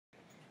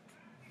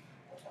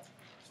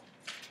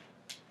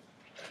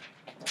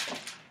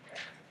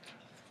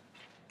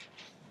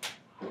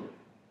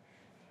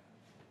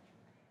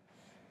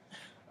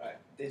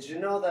Did you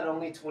know that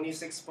only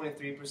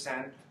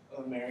 26.3%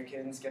 of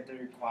Americans get the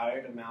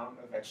required amount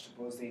of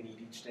vegetables they need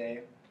each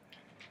day?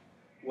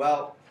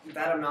 Well,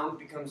 that amount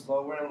becomes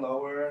lower and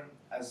lower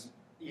as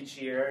each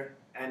year,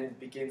 and it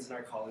begins in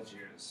our college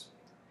years.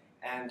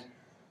 And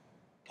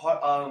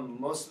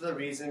most of the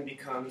reason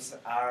becomes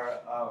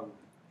our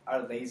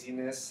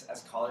laziness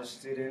as college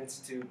students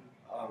to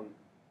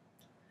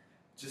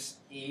just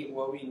eat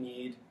what we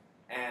need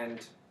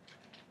and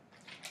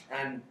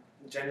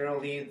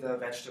generally the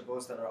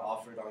vegetables that are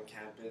offered on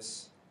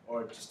campus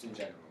or just in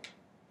general.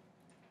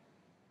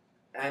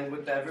 And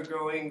with the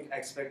ever-growing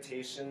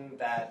expectation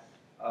that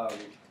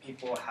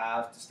people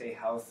have to stay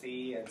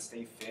healthy and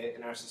stay fit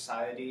in our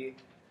society,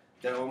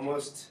 there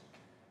almost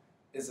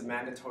is a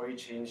mandatory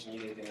change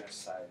needed in our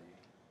society.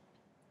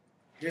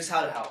 Here's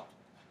how to help.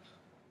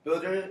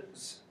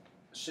 Builders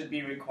should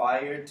be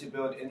required to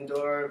build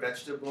indoor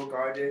vegetable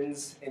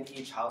gardens in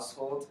each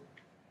household,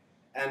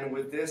 and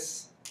with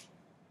this,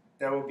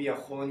 there will be a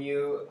whole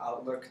new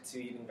outlook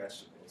to eating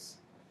vegetables.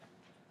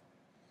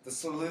 The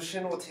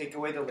solution will take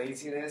away the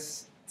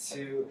laziness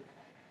to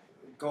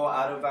go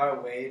out of our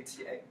way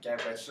to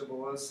get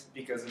vegetables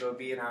because it'll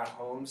be in our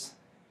homes.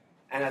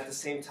 And at the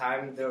same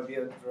time, there will be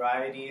a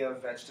variety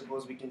of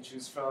vegetables we can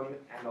choose from,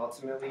 and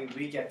ultimately,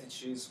 we get to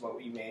choose what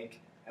we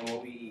make and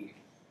what we eat.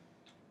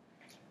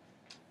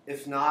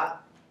 If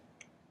not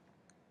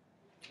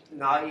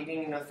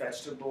eating enough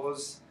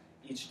vegetables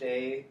each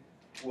day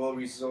will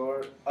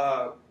result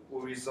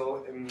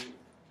in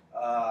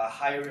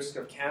higher risk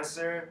of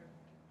cancer,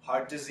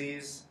 heart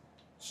disease,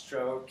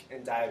 stroke,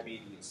 and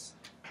diabetes.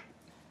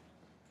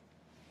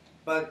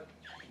 But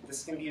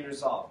this can be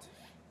resolved.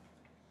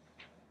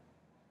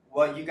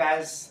 What you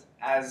guys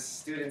as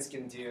students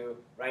can do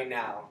right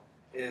now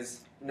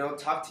is,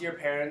 talk to your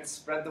parents,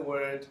 spread the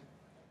word,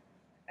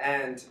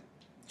 and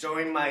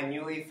join my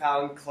newly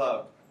found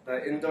club,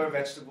 the Indoor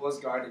Vegetables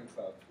Garden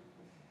Club.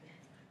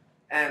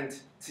 And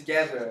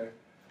together,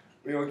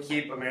 we will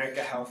keep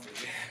America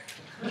healthy.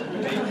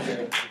 Thank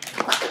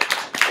you.